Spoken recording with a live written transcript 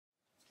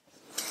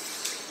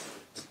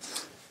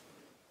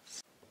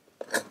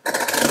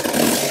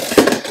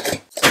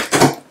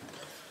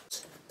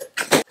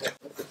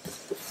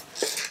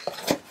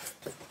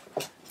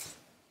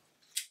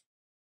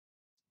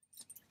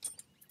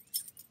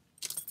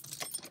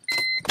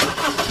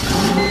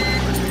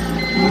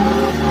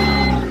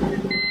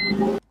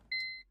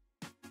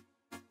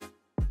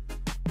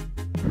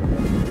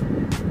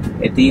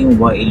yung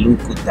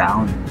Wailuku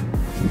Town.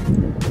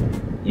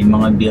 Yung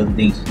mga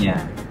buildings niya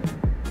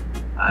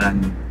parang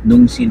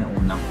nung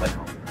sinaunang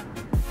panahon.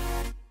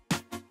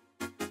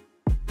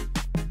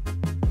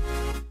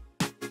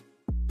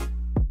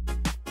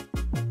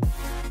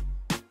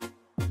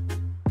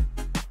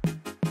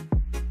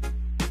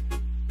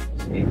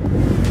 Okay.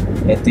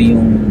 Ito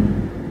yung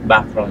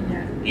background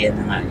niya. Yan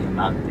na nga yung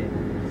mountain.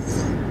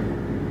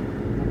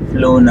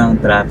 Flow ng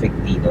traffic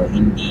dito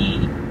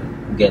hindi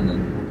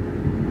ganun.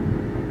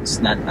 It's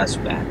not as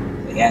bad.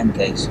 Ayan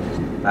guys,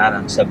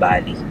 parang sa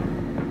Bali.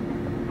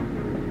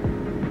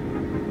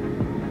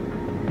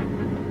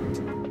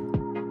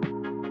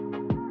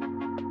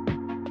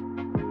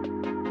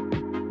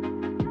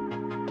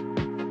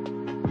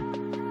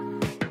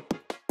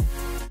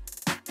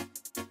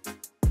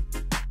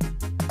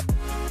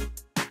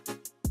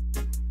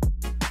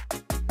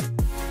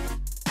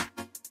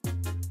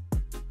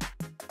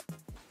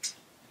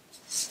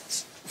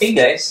 Hey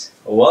guys!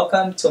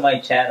 Welcome to my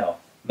channel.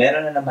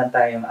 Meron na naman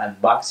tayong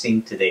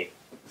unboxing today.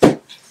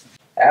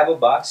 I have a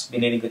box.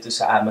 Binili ko ito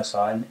sa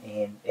Amazon.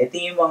 And ito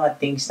yung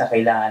mga things na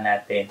kailangan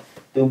natin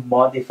to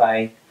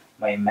modify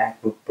my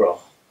MacBook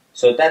Pro.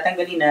 So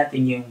tatanggalin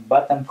natin yung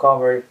bottom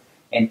cover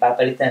and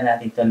papalitan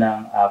natin ito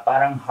ng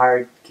parang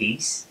hard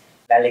case.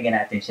 Lalagyan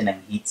natin siya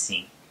ng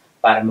heatsink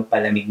para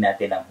mapalamig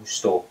natin ng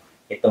husto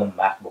itong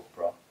MacBook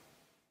Pro.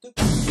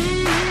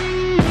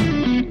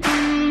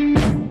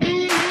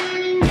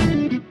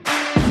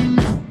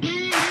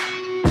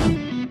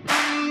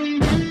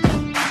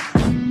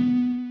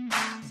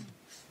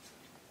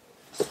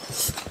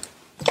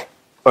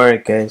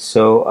 Alright guys,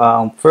 so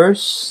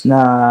first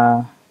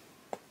na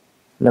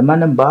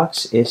laman ng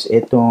box is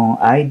itong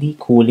ID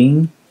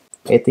cooling.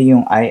 Ito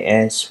yung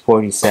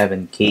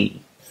IS47K.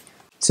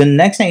 So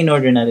next na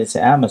in-order natin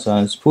sa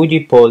Amazon is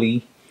Fuji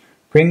Poly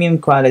Premium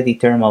Quality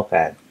Thermal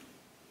Pad.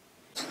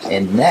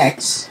 And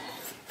next,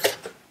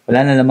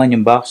 wala na laman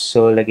yung box,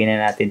 so lagyan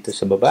na natin ito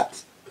sa baba.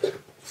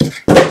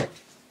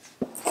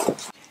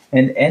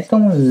 And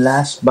etong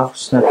last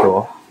box na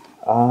to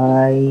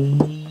ay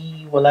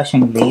wala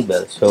siyang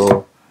label,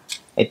 so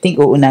I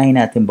think uunahin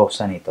natin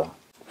buksan ito.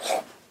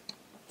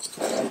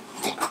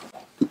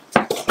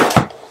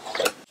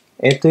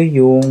 Ito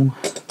yung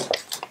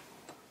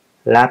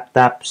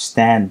laptop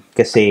stand.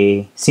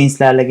 Kasi since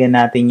lalagyan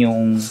natin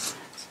yung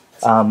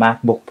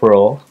MacBook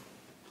Pro,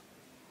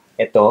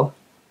 ito,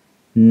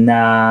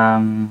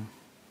 ng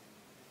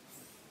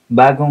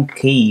bagong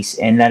case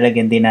and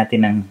lalagyan din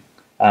natin ng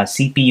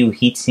CPU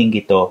heatsink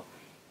ito,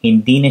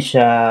 hindi na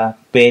siya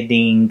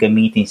pwedeng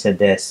gamitin sa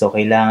desk. So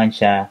kailangan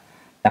siya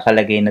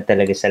nakalagay na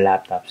talaga sa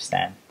laptop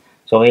stand.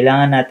 So,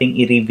 kailangan nating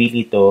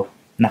i-reveal ito,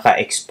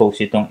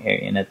 naka-expose itong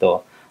area na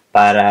to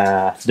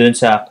para dun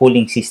sa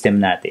cooling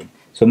system natin.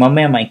 So,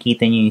 mamaya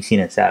makikita nyo yung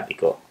sinasabi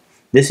ko.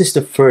 This is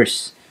the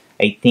first,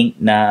 I think,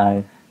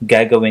 na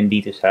gagawin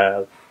dito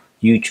sa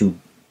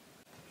YouTube.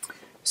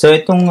 So,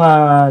 itong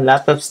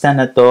laptop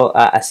stand na to,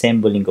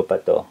 assembling ko pa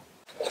to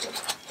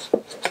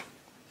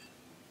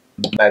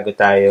bago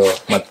tayo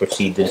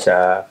mag-proceed dun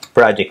sa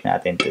project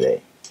natin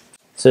today.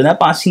 So,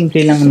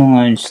 napaka-simple lang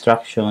ng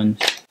instructions.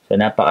 So,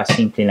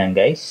 napaka-simple lang,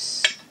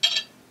 guys.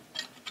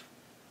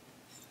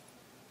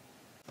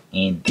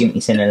 And yung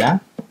isa na lang.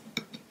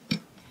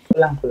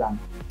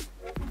 Kulang.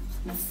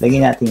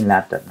 Lagyan natin yung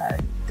laptop natin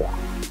dito.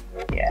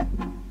 Yan.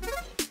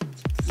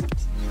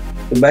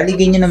 So, bali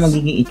ganyan na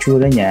magiging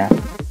itsura niya.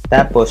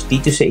 Tapos,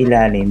 dito sa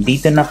ilalim,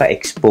 dito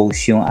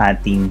naka-expose yung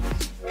ating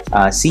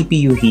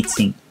CPU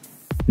heatsink.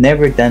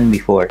 Never done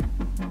before.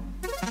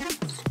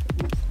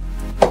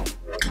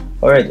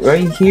 Alright,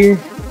 right here,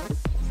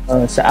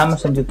 sa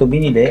Amazon dito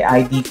binili,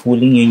 ID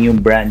Cooling, yun yung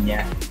brand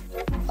niya.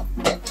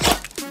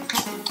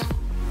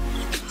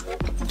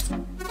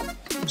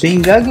 So,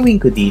 yung gagawin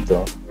ko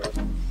dito,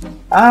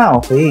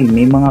 okay,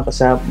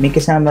 may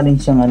kasama rin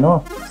siyang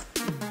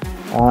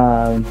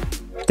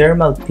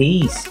thermal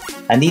paste.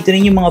 Andito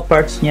rin yung mga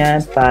parts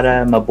niya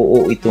para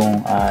mabuo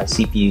itong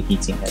CPU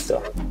heatsink na to.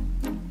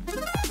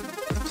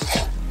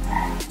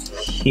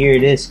 Here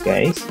it is,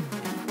 guys.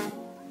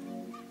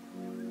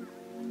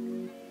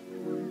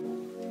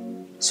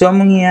 So,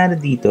 ang mangyayari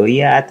dito,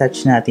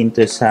 i-attach natin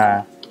to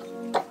sa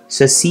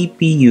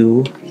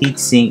CPU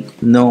heatsink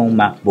ng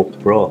MacBook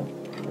Pro.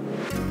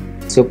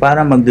 So,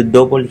 para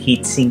magdo-double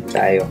heatsink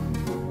tayo.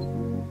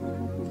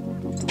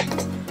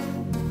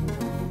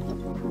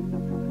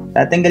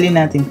 Tatanggalin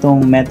natin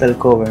tong metal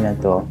cover na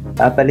to.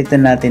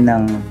 Papalitan natin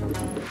ng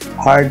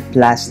hard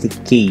plastic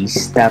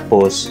case.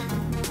 Tapos,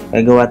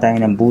 gagawa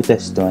tayo ng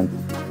butas doon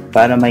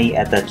para may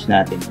attach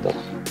natin to.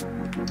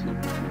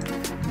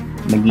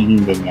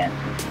 Magiging ganyan.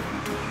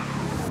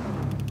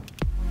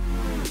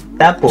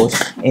 Tapos,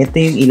 ito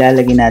yung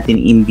ilalagay natin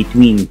in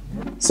between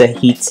sa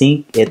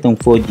heatsink, itong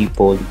Fuji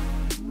Poly.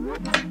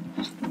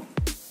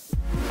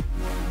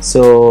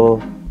 So,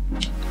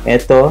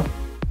 ito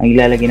ang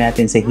ilalagay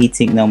natin sa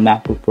heatsink ng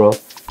MacBook Pro.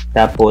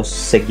 Tapos,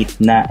 sa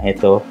gitna,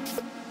 ito.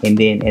 And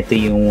then, ito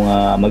yung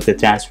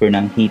magta-transfer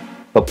ng heat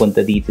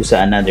papunta dito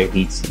sa another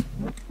heatsink.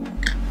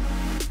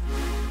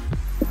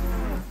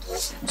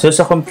 So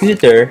sa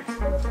computer,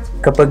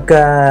 kapag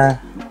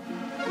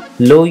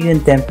low yung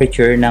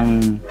temperature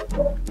ng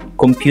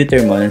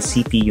computer mo, ng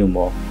CPU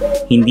mo,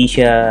 hindi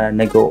siya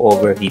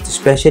nag-overheat.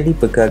 Especially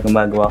pagka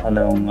gumagawa ka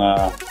ng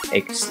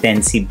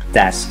extensive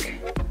task.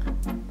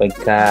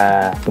 Pagka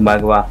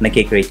gumagawa ka,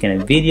 nag-create ka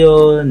ng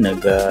video,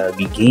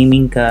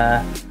 nag-gaming ka,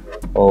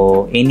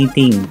 o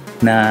anything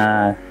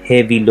na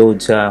heavy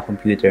load sa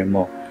computer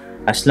mo.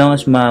 As long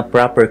as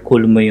ma-proper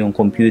cool mo yung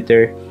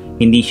computer,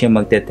 hindi siya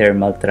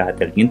magte-thermal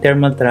throttle. Yung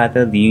thermal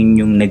throttle, yun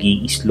yung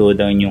nag-i-slow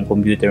down yung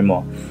computer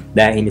mo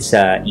dahil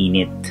sa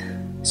init.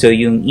 So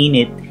yung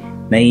init,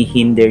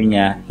 hinihinder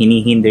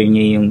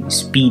niya yung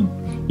speed,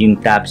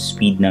 yung top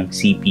speed ng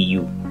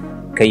CPU.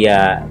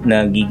 Kaya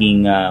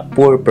nagiging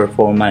poor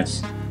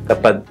performance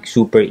kapag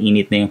super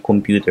init na yung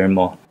computer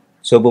mo.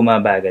 So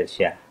bumabagal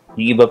siya.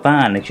 Yung iba pa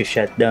nga,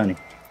 nag-shutdown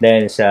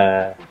dahil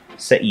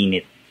sa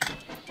init.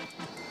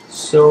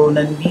 So,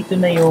 nandito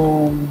na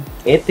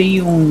ito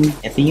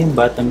yung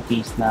bottom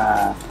case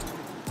na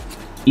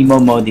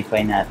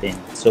i-modify natin.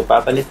 So,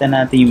 papalitan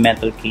natin yung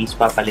metal case,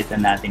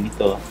 papalitan natin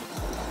ito.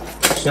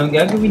 So, ang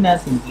gagawin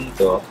natin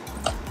dito,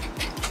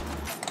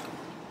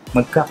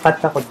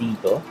 magka-cut ako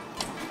dito.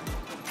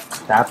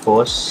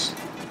 Tapos,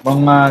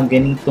 mga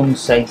ganitong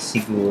size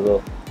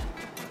siguro.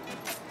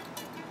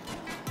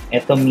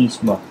 Ito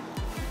mismo.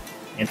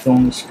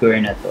 Itong square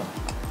na to.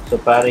 So,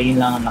 para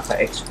yun lang ang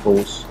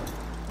naka-expose.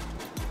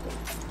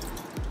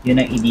 Yun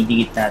ang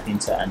ididikit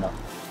natin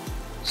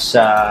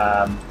sa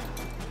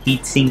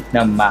heatsink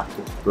ng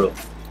MacBook Pro.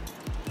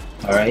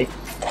 Alright?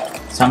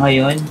 Sa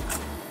ngayon,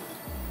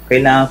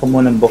 kailangan ko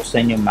munang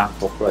buksan yung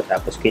MacBook Pro,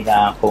 tapos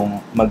kailangan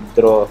kong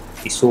mag-draw,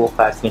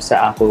 isukat kung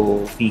saan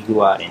ko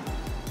hihiwain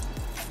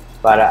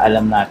para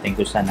alam natin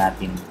kung saan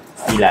natin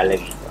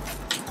ilalagay ito.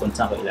 Kung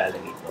saan ko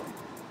ilalagay ito.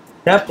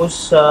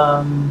 Tapos,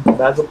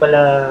 bago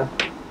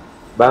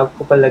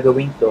ko pala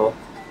gawin to,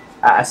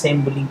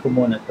 a-assembling ko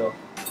muna to.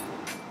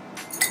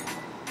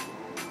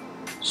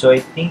 So, I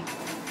think,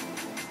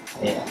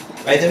 yeah.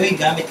 By the way,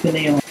 gamit ko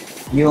na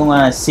yung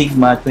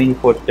Sigma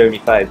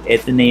 2435.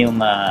 Ito na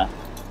yung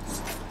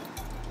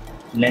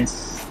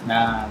lens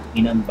na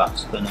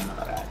in-unbox ko nung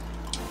nakaraan.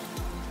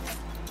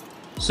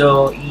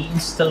 So,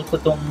 i-install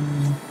ko tong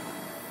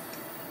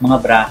mga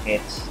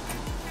brackets.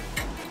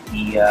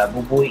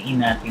 Bubuuin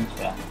natin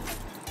siya.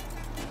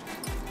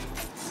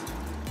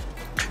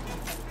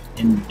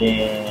 And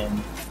then,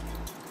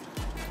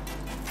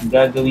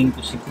 gagawin ko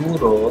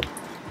siguro,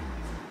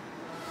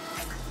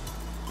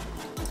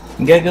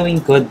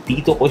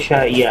 dito ko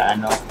siya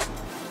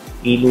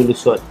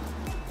ilulusot.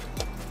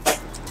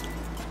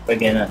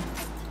 Pag ganun.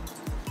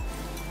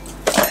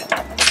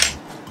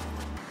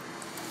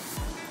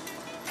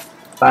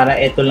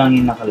 Para ito lang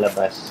yung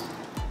nakalabas.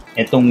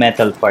 Itong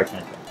metal part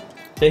na to.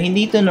 So,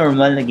 hindi ito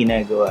normal na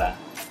ginagawa.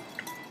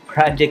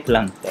 Project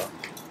lang to.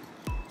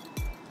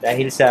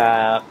 Dahil sa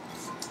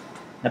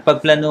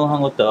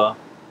napagplanuhan ko to,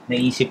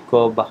 naisip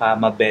ko baka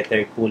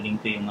ma-better cooling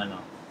to yung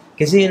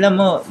Kasi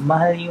alam mo,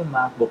 mahal yung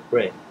MacBook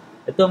Pro.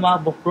 Ito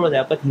MacBook Pro,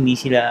 dapat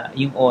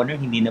yung owner,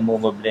 hindi na mo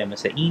problema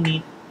sa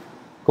init.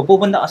 Kung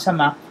pupunta ka sa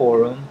Mac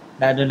Forum,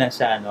 lalo na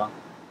sa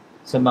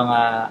mga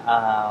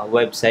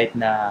website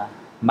na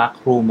Mac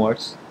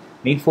Rumors,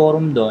 may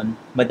forum doon,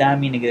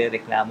 madami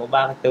nagre-reklamo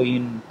bakit daw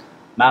yung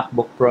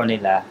MacBook Pro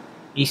nila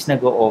is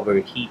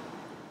nag-overheat.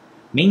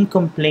 Main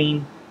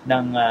complaint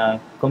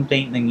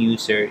ng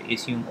user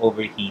is yung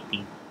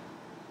overheating.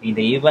 Yung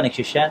iba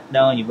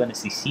nagsha-shutdown, yung iba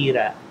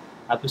nasisira.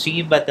 Tapos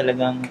yung iba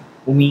talagang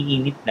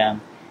umiinit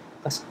lang.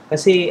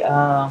 Kasi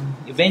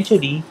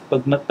eventually, pag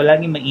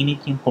palaging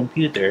mainit yung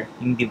computer,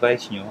 yung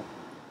device nyo,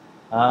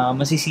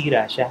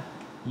 masisira siya.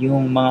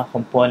 Yung mga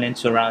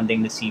components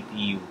surrounding the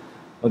CPU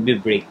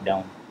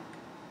magbe-breakdown.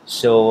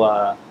 So,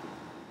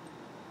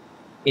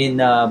 in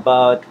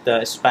about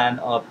the span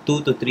of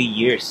 2 to 3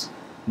 years,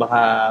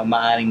 baka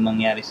maaring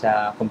mangyari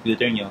sa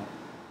computer nyo,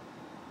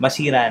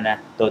 masira na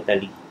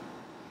totally.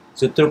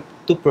 So,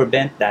 to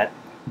prevent that,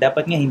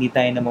 dapat nga hindi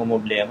tayo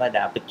namomroblema.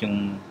 Dapat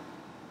yung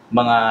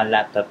mga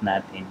laptop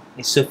natin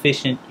is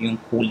sufficient yung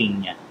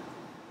cooling niya.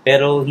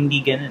 Pero hindi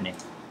ganun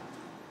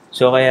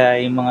So kaya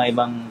yung mga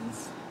ibang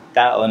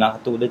tao na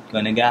katulad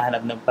ko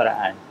naghahanap ng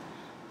paraan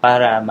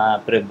para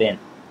ma-prevent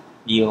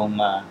yung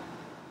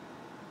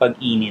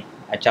pag-init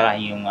at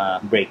saka yung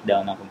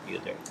breakdown ng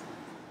computer.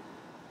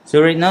 So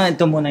right now,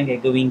 ito muna yung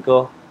gagawin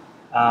ko.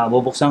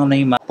 Bubuksan ko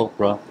na yung MacBook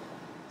Pro.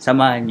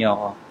 Samahan nyo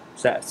ako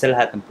sa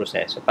lahat ng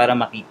proseso para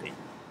makita.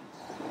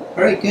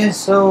 Alright guys,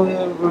 so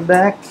we're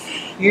back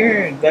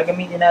here.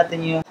 Gagamitin natin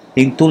yung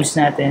tools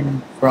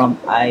natin from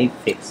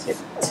iFixit.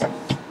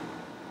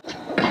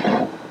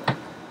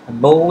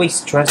 I've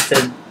always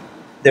trusted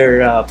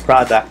their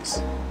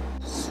products.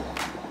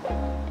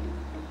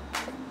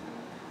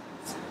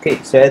 Okay,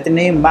 so ito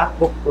na yung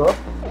MacBook Pro.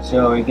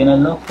 So we're gonna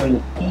look for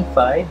the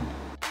P5.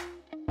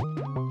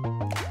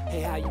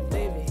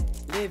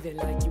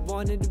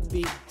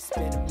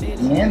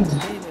 And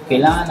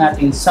kailangan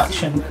natin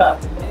suction cup.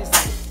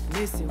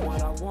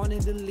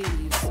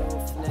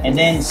 And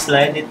then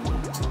slide it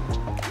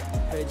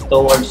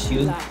towards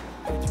you.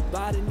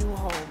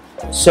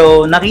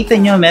 So, nakita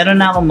nyo, meron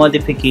na akong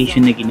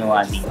modification na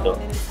ginawa dito.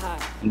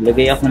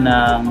 Naglagay ako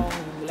ng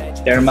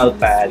thermal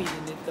pad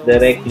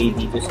directly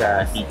dito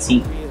sa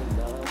heatsink.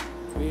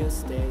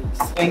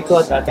 Ngayon ko,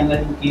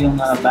 tatanggalin ko yung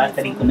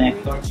battery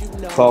connector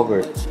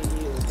cover.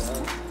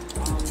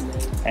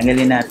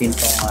 Tanggalin natin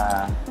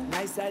itong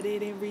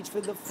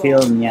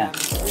film niya.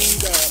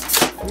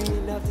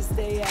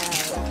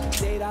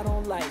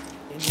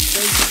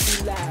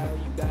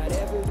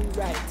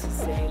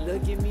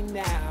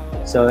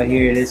 So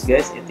here it is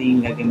guys, ito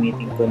yung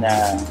gagamitin ko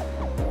na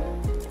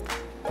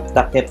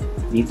takip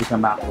dito sa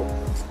MacBook.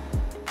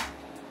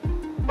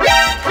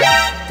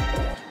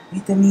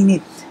 Wait a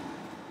minute,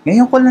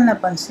 ngayon ko lang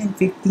napansin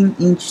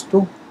 15-inch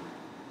to.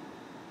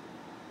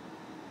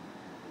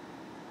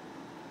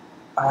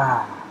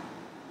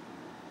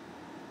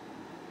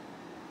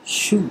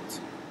 Shoot.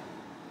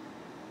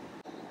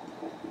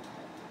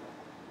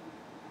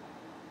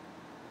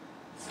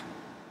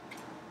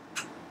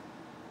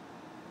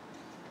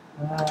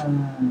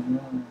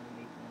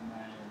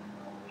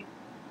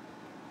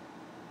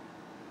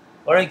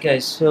 Alright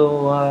guys,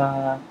 so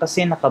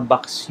kasi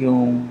nakabox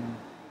yung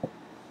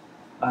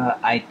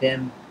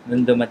item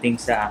nung dumating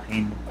sa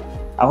akin.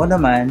 Ako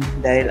naman,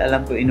 dahil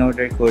alam ko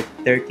in-order ko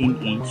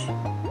 13-inch,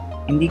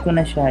 hindi ko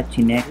na siya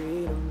chinek.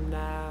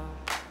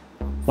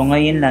 So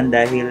ngayon lang,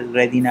 dahil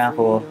ready na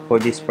ako for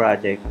this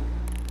project,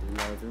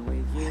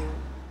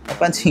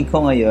 napansin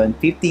ko ngayon,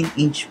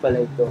 15-inch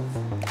pala ito.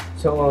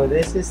 So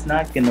this is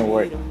not gonna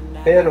work.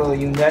 Pero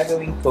yung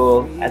gagawin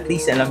ko, at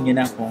least alam nyo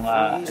na kung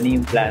ano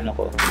yung plano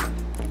ko.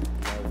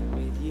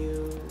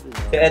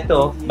 So ito,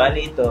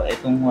 bali ito,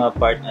 itong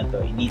part na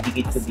to,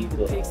 ididikit ko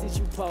dito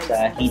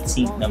sa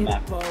heatsink na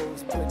Mac.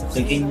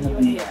 So ganyan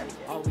naman yan.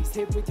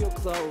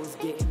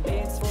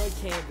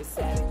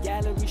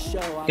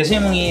 Kasi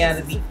yung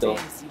mangyayari dito,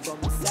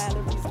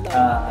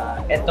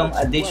 etong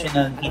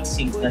additional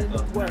heatsink na to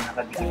na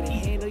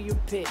nakadikit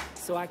dito,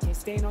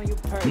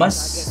 mas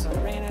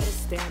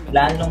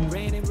lalong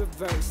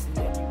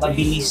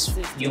mabilis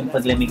yung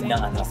paglamig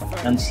ng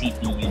ng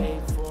CPU unit.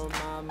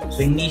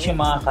 So hindi siya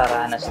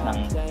makakaranas ng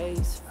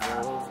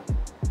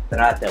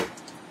throttle.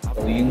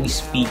 So yung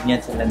speed niya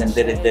talagang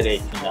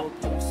dire-diretso na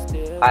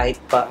kahit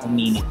pa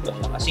uminit pa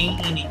siya. Kasi yung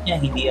init niya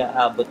hindi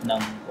aabot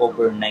ng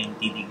over 90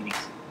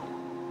 degrees.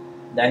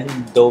 Dahil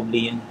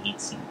doble yung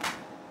heatsink.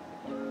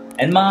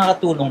 And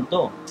makakatulong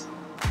to.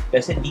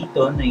 Kasi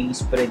dito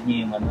na-spread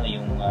niya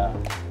yung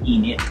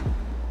init.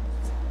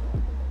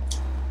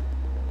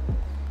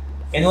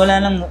 And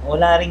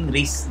wala ring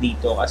risk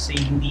dito kasi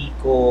hindi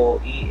ko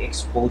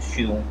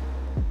i-expose yung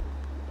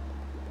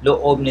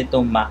loob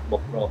nitong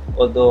MacBook Pro.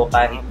 Although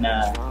kahit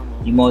na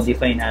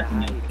i-modify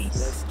natin yung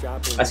case.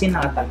 Kasi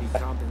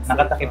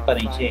nakatakip pa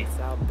rin siya.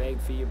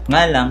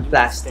 Nga lang,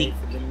 plastic.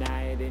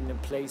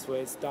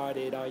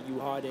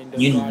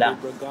 Yun lang.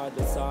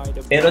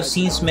 Pero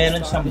since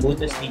meron siyang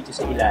butas dito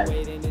sa ilalim,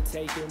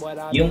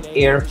 yung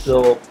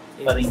airflow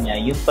pa rin niya,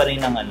 yun pa rin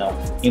ang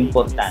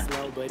importante.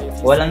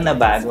 Walang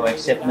nabago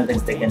except na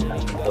dagdagan lang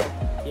ito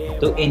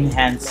to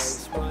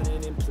enhance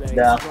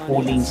the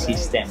cooling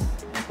system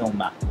nitong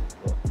MacBook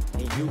Pro.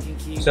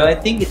 So I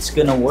think it's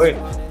gonna work.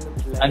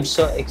 I'm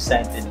so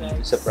excited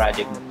dito sa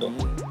project na to.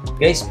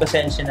 Guys,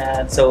 pasensya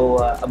na.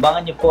 So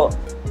abangan nyo po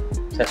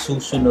sa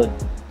susunod.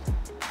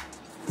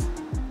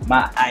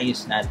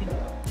 Maayos natin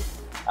ito.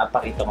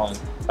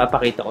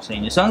 Papakita ko sa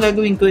inyo. So ang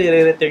gagawin ko,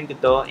 i-return ko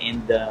to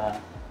and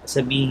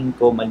sabihin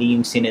ko mali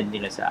yung sinend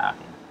nila sa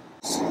akin.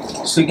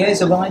 So guys,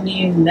 abangan nyo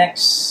yung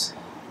next,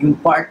 yung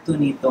part 2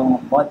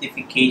 nitong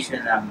modification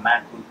ng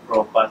MacBook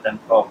Pro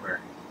button cover.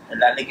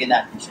 Lalagyan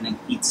natin siya ng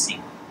heatsink.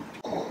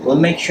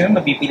 We'll make sure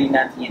mabibili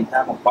natin yung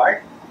tamang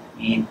part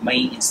and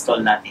may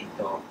install natin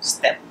to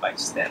step by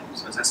step.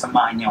 So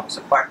sasamahan niyo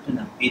ako sa part 2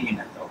 ng video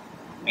na to.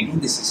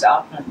 Again, this is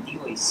out ng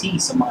DOIC.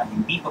 Sa mga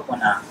hindi pa po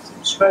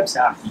na-subscribe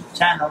sa aking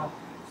channel,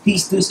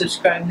 please do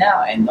subscribe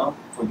now and don't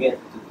forget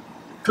to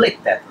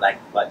click that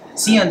like button.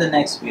 See you on the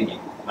next video.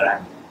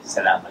 Maraming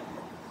salamat.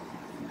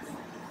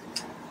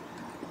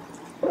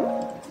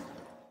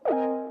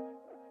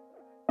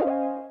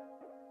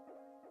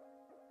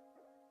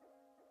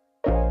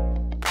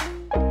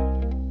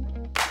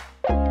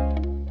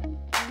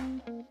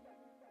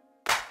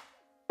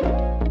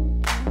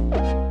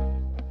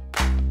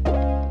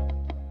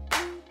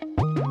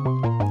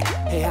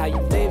 Hey, how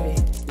you living?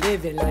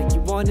 Living like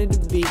you wanted to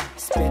be.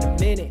 It's been a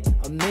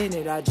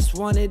minute, I just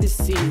wanted to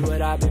see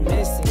what I've been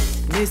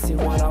missing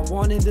what I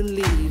wanted to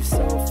leave. So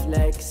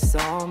flex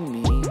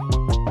on me.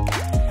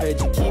 Heard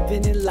you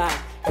keeping it light,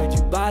 heard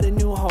you bought a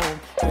new home,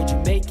 heard you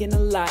making a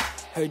lot,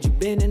 heard you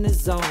been in the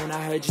zone.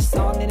 I heard your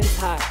song and it's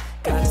hot,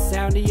 got a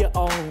sound of your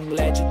own.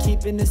 Glad you're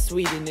keeping it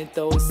sweet and it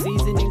though it's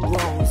seasoned and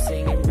grown.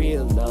 Singing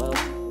real love,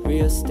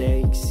 real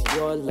stakes,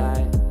 your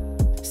life.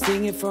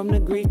 Singing from the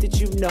grief that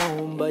you've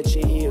known, but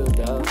you're healed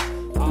up.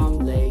 I'm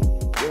late,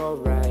 you're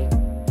right.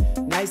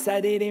 Nights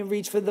I didn't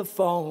reach for the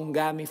phone,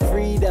 got me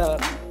freed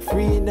up,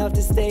 free enough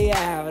to stay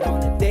out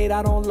on a date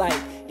I don't like,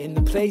 and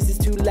the place is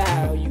too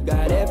loud. You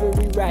got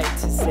every right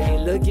to say,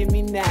 look at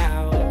me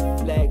now.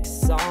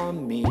 flex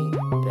on me,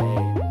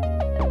 babe.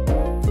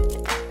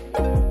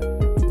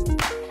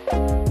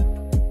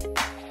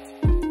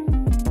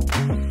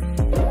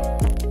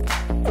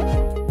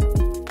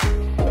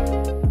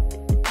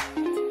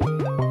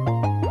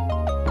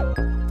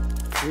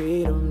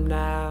 Freedom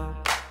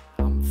now,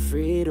 I'm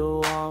free to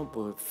want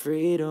what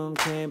freedom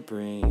can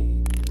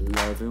bring.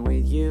 Loving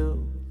with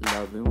you,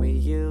 loving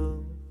with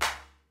you.